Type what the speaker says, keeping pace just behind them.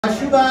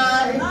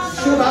Shubai,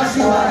 Shubai,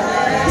 Shubai.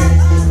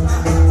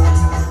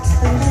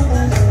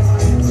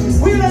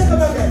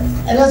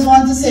 I just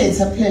want to say it's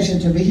a pleasure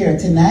to be here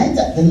tonight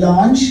at the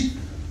launch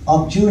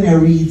of Junior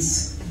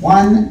Reid's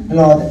One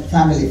Blood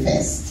Family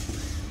Fest.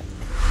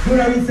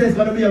 Junior Reid says it's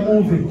going to be a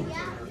movie.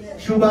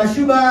 Shubai,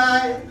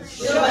 Shubai.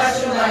 Shubai,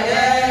 Shubai,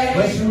 yeah.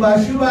 Shubai,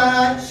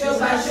 Shubai.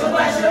 Shubai,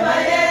 Shubai,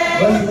 Shubai,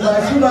 yeah. Shubai,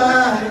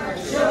 Shubai.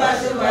 Shubai,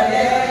 Shubai,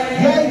 yeah.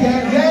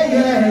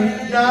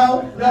 Yeah.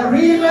 Now, the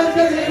real man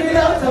can live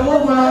without a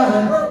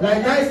woman.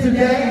 Like nice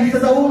today, he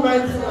says a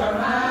woman to a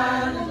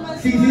man.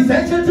 She's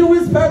essential to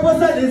his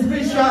purpose and his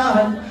vision.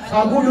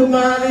 A good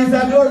woman is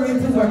a glory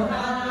to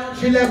her.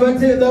 She never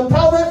take the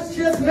power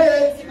she's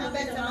made.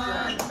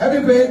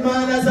 Every great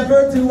man has a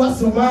virtue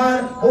as a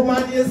man.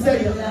 Woman, you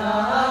say you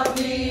love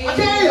me. I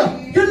tell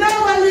you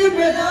never leave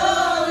me.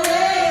 No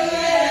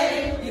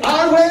way.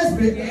 Always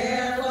be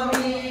there for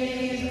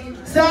me.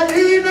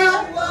 Salina.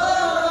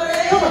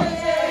 Come on.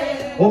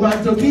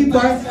 Woman to keep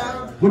us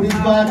with his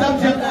bad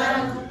object.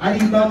 I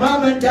need my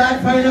mom and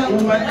dad find a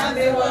woman.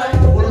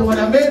 Woman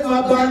to make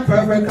my bond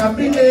perfect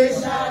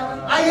combination.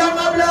 I am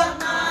a black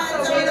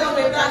man, so we don't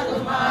be black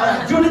woman.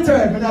 Alright, June the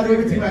 3rd, we're not doing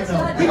everything right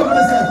now. Pick up on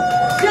yourself.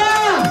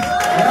 Yeah!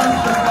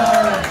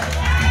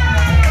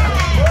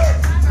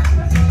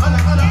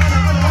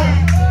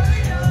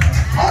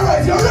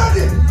 Alright, you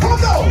ready?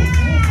 Come on!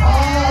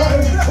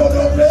 I'm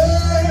gonna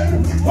play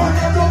one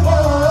of the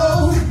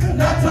most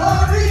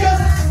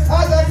notorious,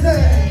 as I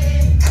say,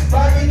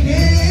 by the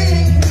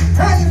king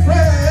and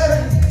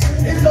friend.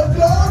 It's a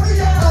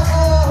glorious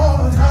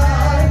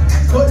time.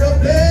 Gonna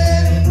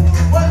play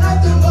one of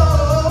the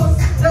most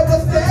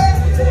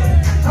devastating,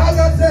 as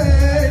I say.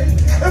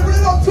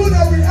 Everybody tune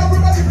in,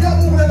 everybody be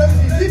moving and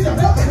everything.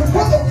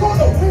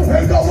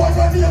 Ain't no one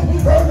on here,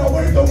 burn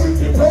away the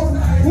wicked road.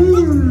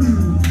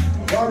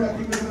 Alright,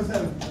 keep it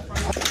yourself.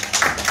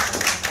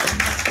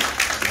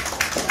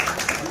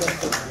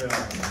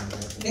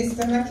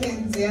 Mr.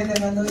 Mackenzie, I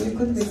never know you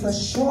could be so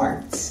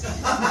short.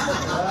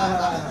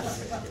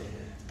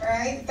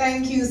 Alright,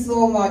 thank you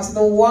so much.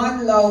 The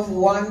One Love,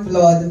 One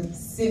Blood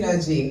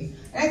synergy.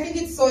 And I think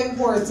it's so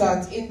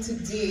important in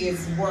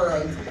today's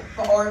world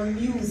for our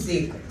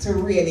music to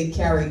really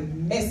carry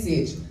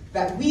message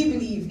that we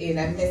believe in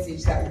and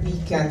message that we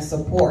can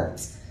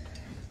support.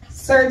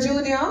 Sir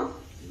Junior,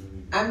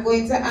 I'm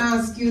going to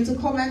ask you to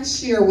come and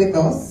share with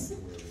us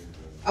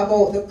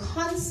about the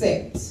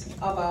concept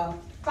of a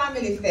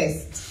family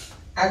fest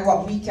and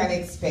what we can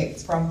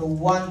expect from the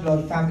One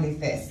Blood Family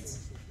Fest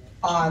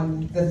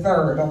on the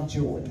 3rd of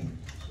June.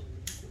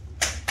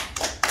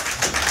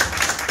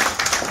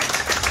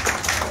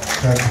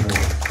 Thank you.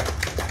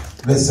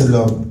 Blessed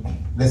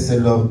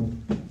love,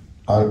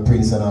 all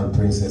prince and all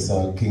princess,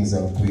 all kings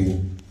and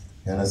queen.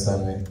 You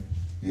understand me?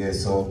 Yeah,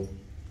 so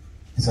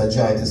it's a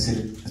joy to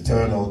see the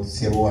turnout,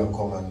 see everyone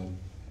come and,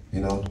 you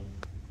know,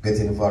 get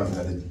involved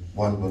in the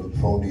One Blood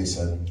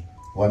Foundation,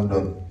 One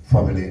Blood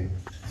Family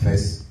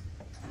Fest.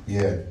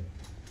 Yeah.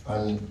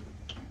 And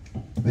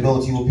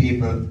without you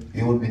people,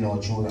 there would be no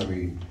Junior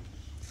Reid.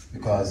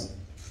 Because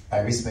I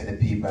respect the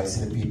people, I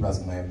see the people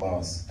as my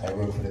boss. I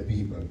work for the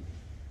people.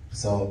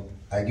 So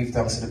I give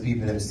thanks to the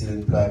people that still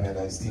employ me and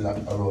I'm still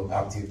around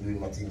active doing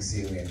my thing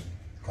same way.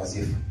 Because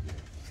if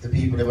the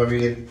people never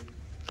really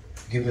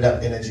give me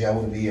that energy, I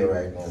wouldn't be here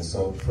right now.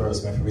 So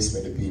first, I have to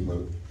respect the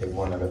people,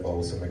 everyone at the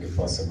house, and make it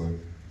possible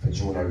for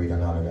Junior Reid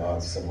and all of the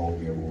artists about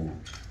here who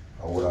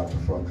are all at the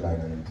front line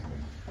and everything.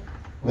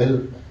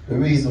 Well, the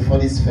reason for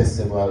this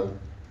festival,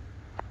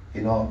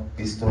 you know,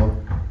 is to,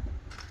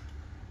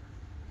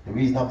 the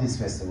reason of this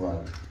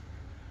festival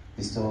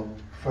is to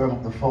firm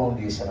up the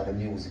foundation of the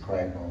music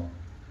right now.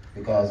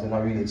 Because when I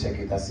really check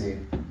it, I say,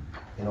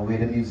 you know, where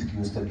the music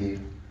used to be,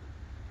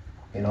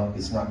 you know,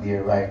 it's not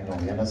there right now,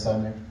 you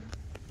understand me?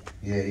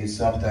 Yeah, you used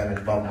to have time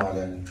in Bob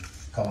Marley and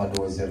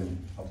Commodores and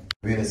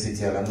Radio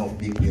City and enough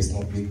big place,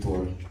 enough big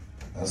tour.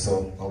 And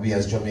so, and we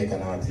as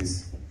Jamaican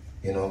artists,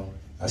 you know,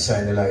 I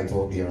shine the light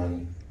out there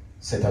and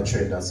set a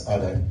trend as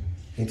other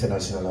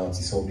international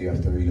artists out there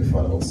have to really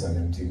follow us and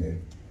them thing there.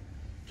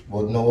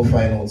 But now we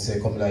find out, say,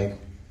 come like,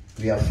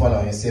 we are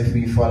following, you say if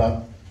we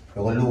follow,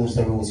 we're going to lose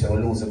the roots, we're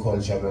going to lose the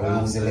culture, we're going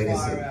to lose the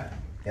legacy.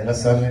 You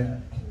understand me?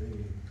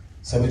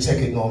 So we check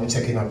it now, we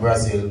check it in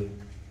Brazil,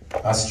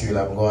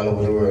 Australia, we go all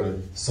over the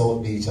world,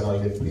 South Beach and all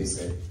them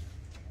places.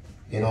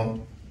 You know,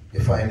 you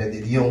find that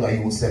the younger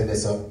youths them there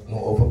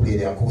know how to play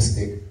the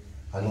acoustic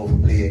and know how to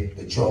play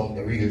the drum,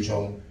 the real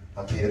drum,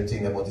 and play them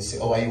thing about this.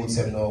 Our youths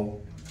them now,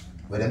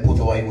 when they put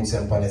our youths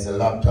them on is a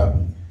laptop,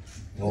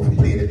 you know how to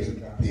play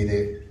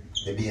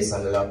the bass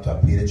on the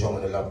laptop, play the drum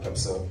on the laptop.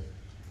 So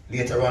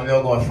later on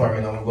we'll go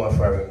foreign and we'll go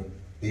foreign.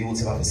 The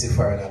youths have to sit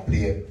foreign and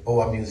play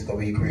our music that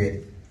we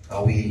create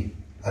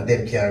and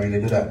them can't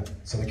really do that.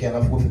 So we can't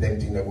afford for them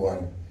things that go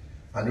on.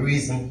 And the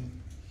reason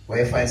why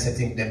you find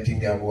certain them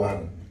things that go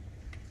on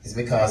is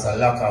because a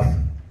lack of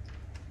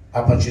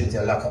opportunity,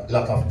 a lack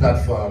of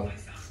platform.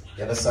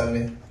 You understand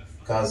me?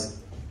 Because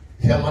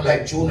if you're not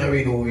like Junior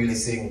Reid who really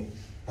sing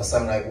a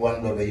song like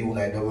One Blood, they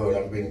unite the world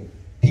and bring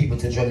people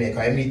to Jamaica.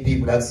 I meet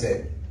people that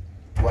say,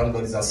 One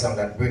Blood is a song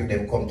that bring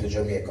them come to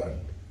Jamaica.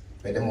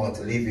 Make them want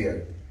to live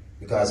here.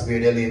 Because where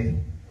they live,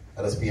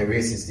 that just be a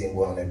racist thing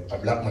going on. A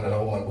black man and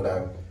a woman would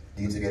have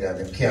deal together,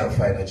 they can't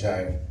find a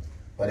child.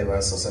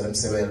 Whatever, so them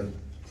say, well,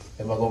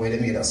 they go where they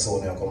made a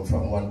son and come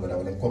from One Blood.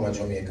 When they come to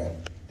Jamaica,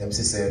 them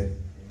say,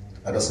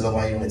 I just love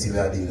my unity with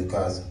a deal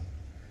because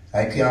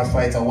I can't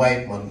fight a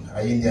white man,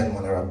 an Indian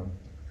man, or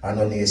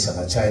no nation,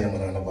 a China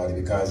man, or nobody,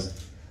 because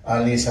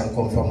all nations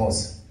come from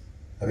us.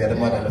 We are the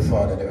mother and the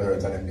father of the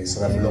earth and everything,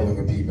 so I have love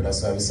every people.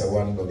 That's why we say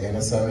One Blood. You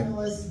understand me? If I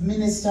was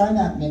minister or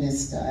not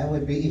minister, I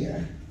would be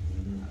here.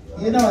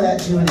 You know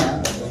that,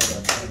 Junior,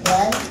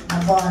 right?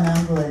 I'm born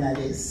and growing at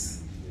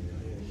this.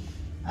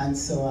 And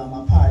so I'm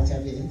a part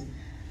of it.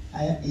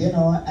 I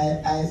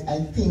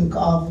think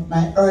of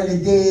my early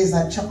days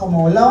at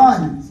Chocomo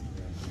Lawn.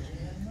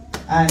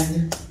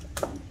 And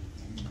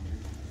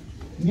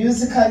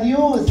musical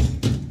youth,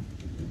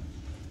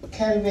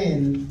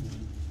 Kelvin,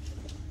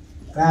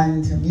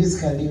 and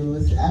musical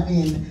youth. I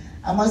mean,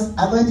 I'm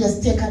going to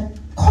just take a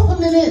couple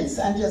minutes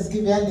and just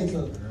give you a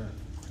little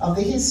of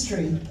the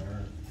history.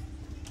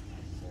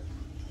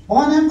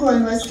 Born and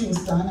grown in West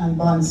Kingston on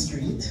Bond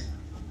Street.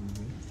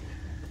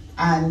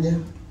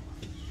 And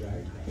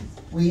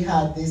we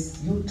had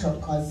this youth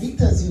club called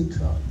Victor's Youth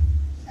Club.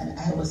 And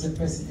I was the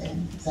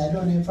president. So I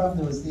don't know, from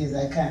those days,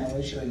 I kind of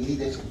was showing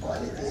leadership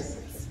qualities.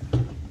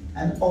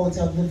 And out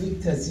of the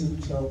Victor's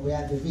Youth Club, we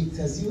had the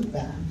Victor's Youth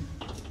Band.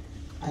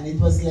 And it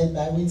was led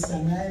by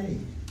Winston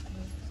Riley.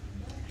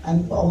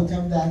 And out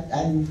of that,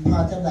 and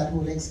part of that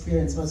whole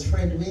experience was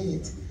Fred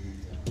Reid.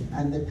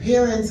 And the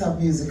parents of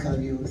musical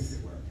youth.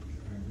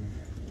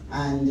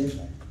 And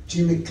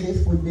Jimmy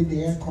Cliff would be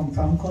there, come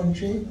from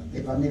country,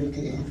 Liver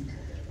Milky,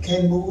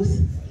 Ken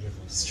Booth,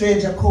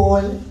 Stranger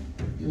Cole,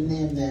 you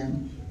name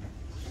them.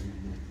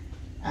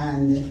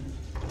 And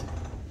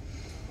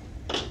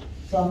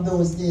from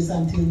those days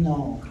until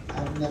now,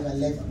 I've never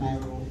left my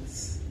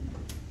roots.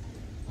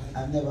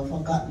 I've never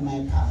forgotten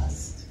my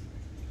past.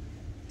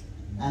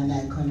 And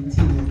I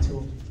continue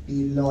to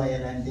be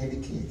loyal and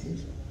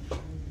dedicated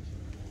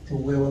to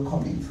where we're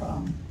coming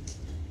from.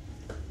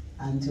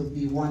 And to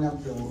be one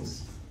of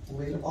those who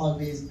will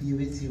always be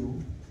with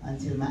you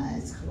until my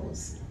eyes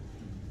close.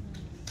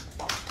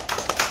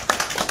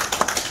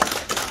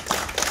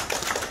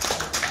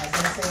 As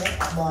I say,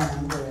 born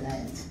and grown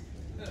at.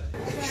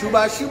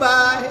 Shuba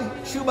shuba,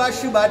 shuba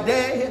shuba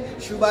day,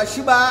 shuba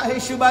shuba,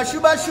 shuba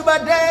shuba shuba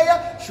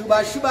day,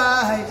 shuba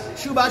shuba,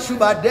 shuba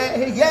shuba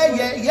day,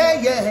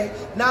 yeah.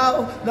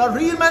 Now, no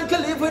real man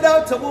can live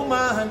without a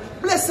woman.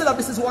 Blessed love,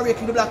 this is Warrior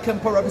King, the Black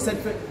Emperor, represent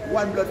for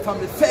One Blood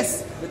Family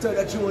Fest, the 3rd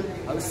of June.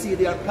 I will see you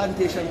there at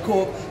Plantation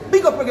Cove.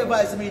 Big up Reggae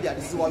Vibes Media,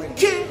 this is Warrior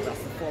King.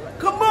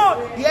 Come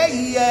on,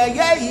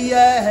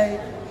 yeah.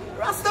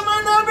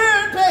 Rastaman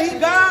over pay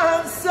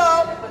gone, so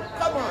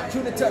come on,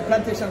 June the 3rd,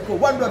 Plantation Cove,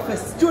 One Blood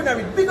Fest, Junior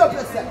Reid, big up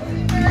yourself.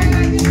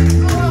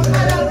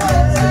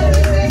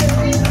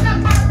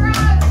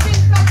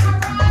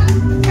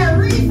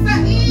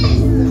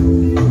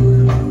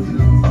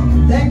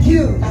 Thank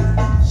you.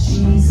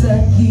 She's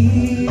a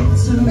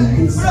gift to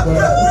this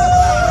world.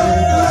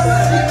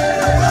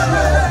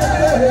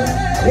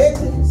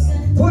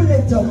 Pull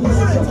it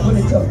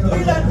up.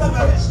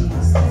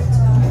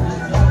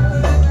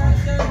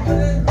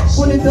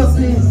 Pull it up,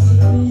 please.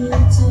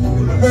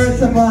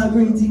 First of all,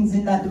 greetings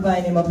in that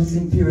divine name of His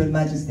Imperial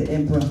Majesty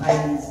Emperor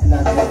Haile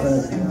Selassie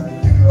I.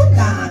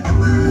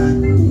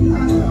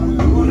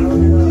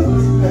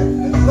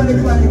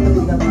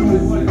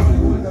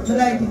 I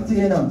like it,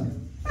 you know.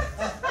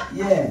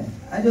 Yeah,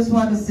 I just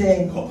want to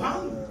say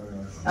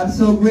I'm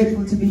so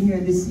grateful to be here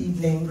this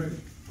evening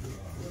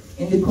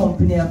in the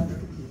company of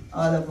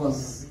all of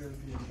us.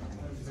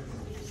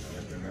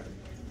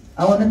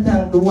 I want to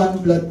thank the One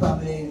Blood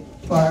family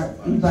for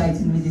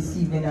inviting me this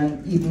evening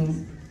and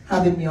even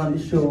having me on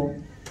the show.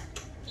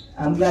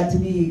 I'm glad to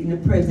be in the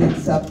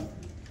presence of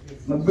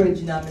my brother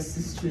and my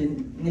sister,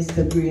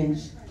 Mr.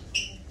 Grange.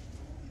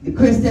 The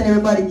question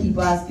everybody keep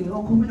asking,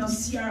 how come we not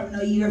see her, we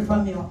not hear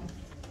from you?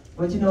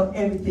 But you know,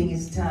 everything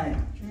is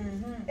time.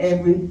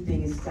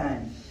 Everything is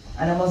time.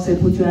 And I must say,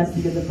 put your hands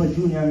together for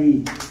Junior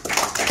Reid.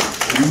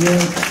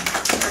 Yes.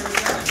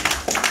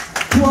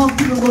 Too often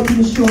people go to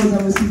the shows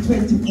and we see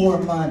 24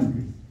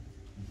 man.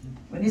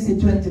 When you see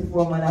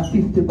 24 man, I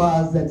 50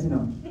 bars that, you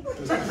know.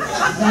 It's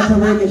not a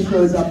reggae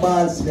show, it's a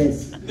bars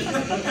fest.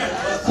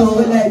 So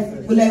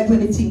we like when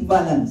they think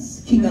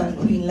balance. King and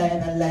Queen,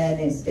 Lion and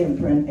Lioness,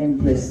 Emperor and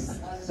Empress.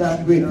 So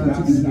I'm grateful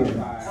to be here.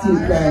 Still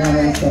crying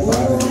around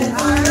Rastafari.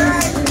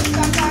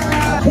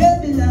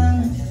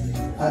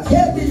 I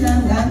can't be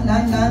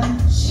long.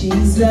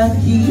 She's a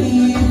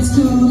gift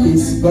to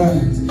this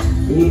birth.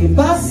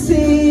 Ever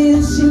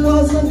since she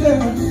was a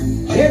girl,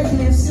 her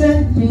cliffs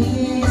and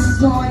peace,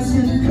 toys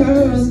and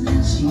curls.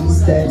 She's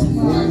that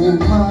woman.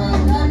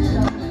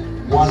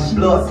 One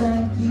Blood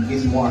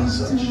is one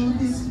such.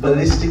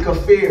 Ballistic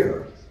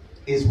Affair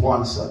is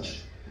one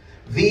such.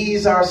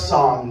 These are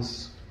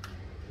songs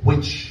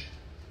which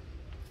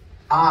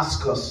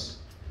ask us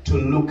to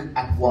look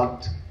at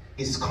what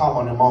is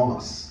common among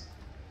us.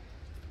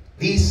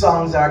 These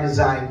songs are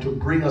designed to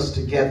bring us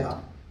together.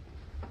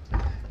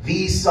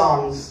 These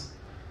songs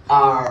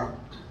are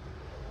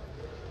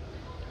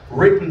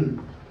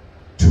written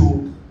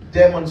to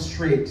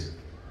demonstrate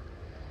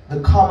the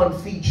common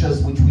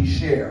features which we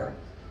share.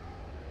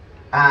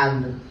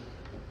 And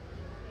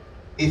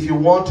if you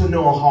want to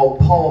know how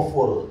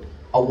powerful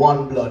a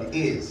One Blood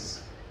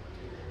is,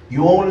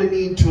 you only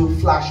need to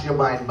flash your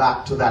mind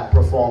back to that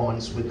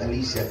performance with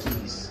Alicia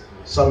Keys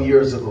some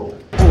years ago.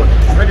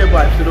 Reggae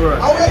vibes to the world.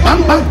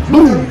 Bang, bang,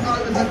 boom.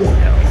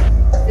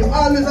 Him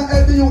always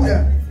help the youth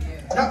there.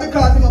 Not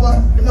because him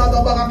have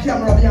a bag of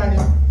camera behind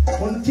him.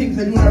 One of the things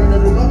that you don't really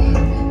do nothing.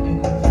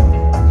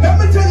 Let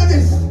me tell you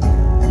this.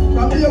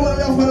 From the year when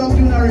we have followed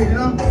you Reid, you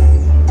know.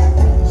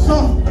 So,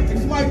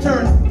 it's my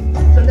turn.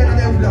 So then I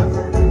do that.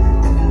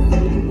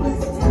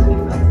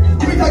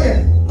 Give it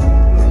again.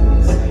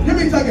 Give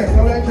it again.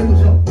 I will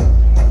introduce you.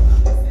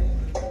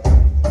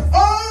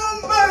 Oh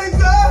my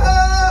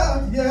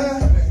God,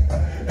 yeah.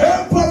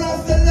 Emperor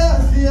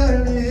Celestial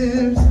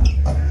lives.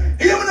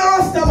 Even a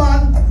Rasta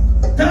man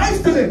dies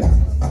to live.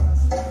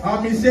 And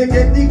me say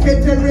get the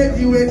kettle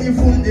ready when the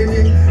food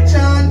day.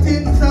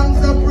 Chanting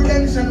songs of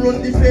redemption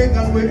run the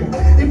pagan way.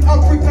 If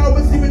Africa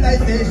was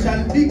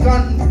civilization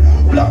began,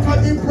 block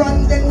of the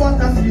brand, then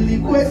what a silly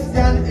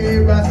question. Hey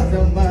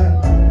Rasta man,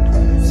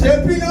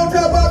 stepping out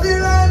of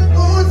Babylon,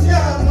 good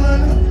yeah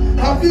man.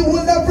 Have you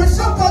won the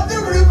pressure of the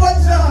river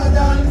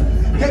Jordan?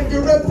 Get the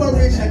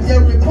reparation,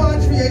 your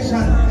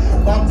repatriation.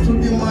 Back to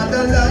the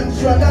motherland,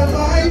 God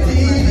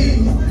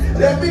Almighty.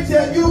 Let me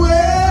tell you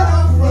where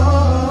I'm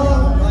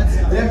from.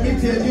 Let me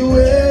tell you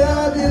where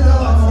I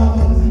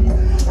belong.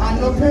 I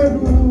know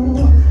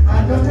Peru, I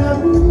know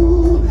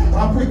Peru.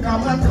 Africa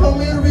man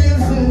coming real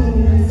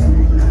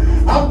soon.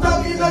 After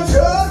me not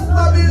trust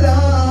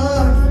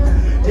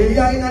Babylon. They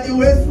are in the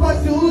west for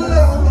too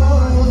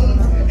long.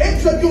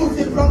 Introduce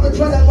it from the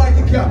Jordan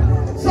Mighty Camp.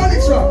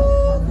 Sonic Shop.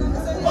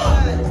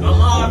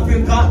 I'm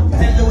Africa,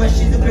 tell the way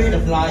she's the brain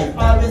of life.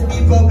 Always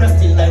be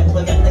progressive life,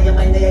 forget that you're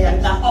my day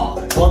and that.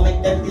 Don't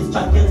make them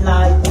distract your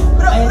life.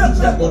 I teach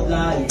them good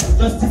life,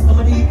 justice come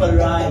and equal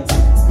rights.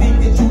 Speak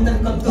the truth and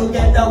come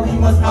together, we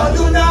must all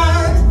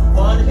unite.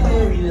 Want to be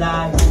very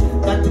life,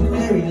 got to be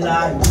very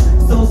life.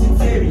 So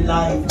sincere in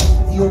life,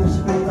 the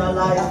ocean break our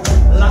life.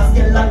 Last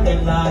get long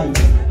in life,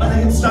 man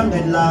I am strong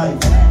in life.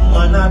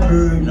 Man I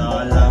burn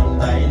all long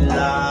my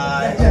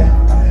life.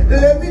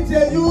 Let me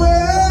tell you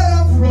where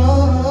I'm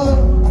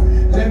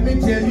from. Let me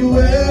tell you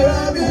where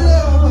I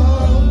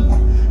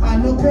belong. I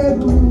know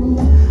Peru,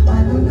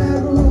 I know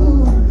Peru.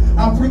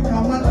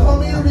 Africa man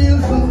coming real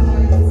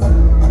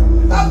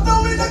soon. After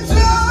we the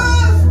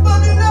just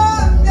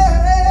Babylon,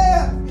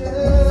 yeah,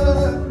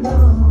 yeah.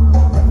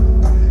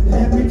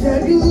 Let me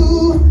tell you.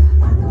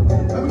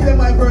 Let me get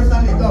my verse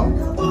and it up.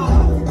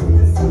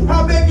 I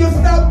beg you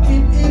stop,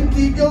 keep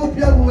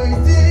Ethiopia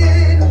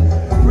waiting.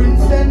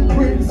 Prince and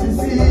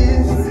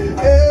princesses,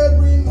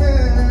 every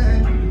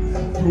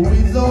man through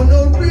his own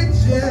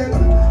origin,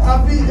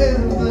 happy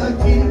ever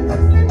king.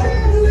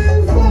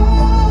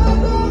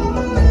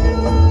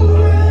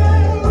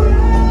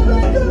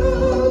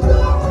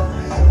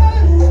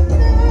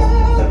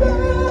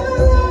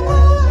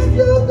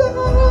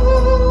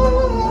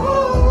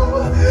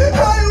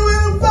 I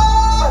will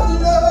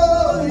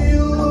follow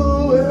you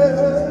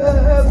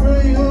wherever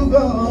you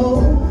go.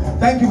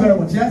 Thank you very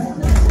much, yes?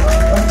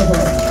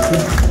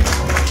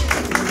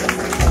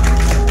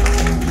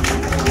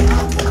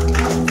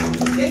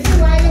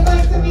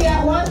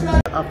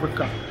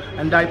 Africa,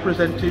 and I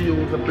present to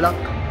you the Black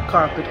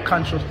Carpet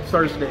Conscious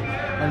Thursday.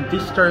 And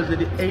this Thursday,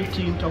 the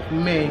 18th of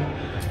May,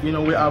 you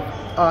know, we have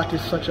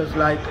artists such as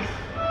like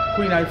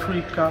Queen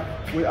Africa,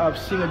 we have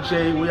Singer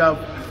J, we have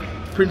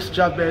Prince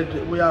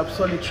Javed, we have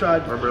Sonny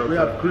Trad, we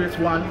have Great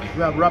One,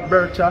 we have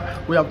Roberta,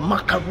 we have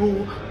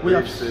Macaru, we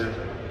have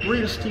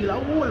Real Steel, a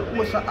whole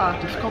host of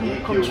artists come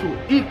through.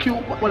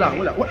 EQ, what?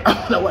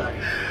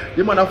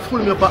 The man have full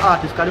me up of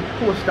artists because the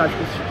posters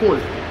is full.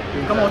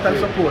 Come out and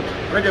support.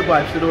 Reggae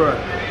vibes to the world.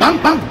 Bang,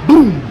 bang,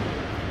 boom!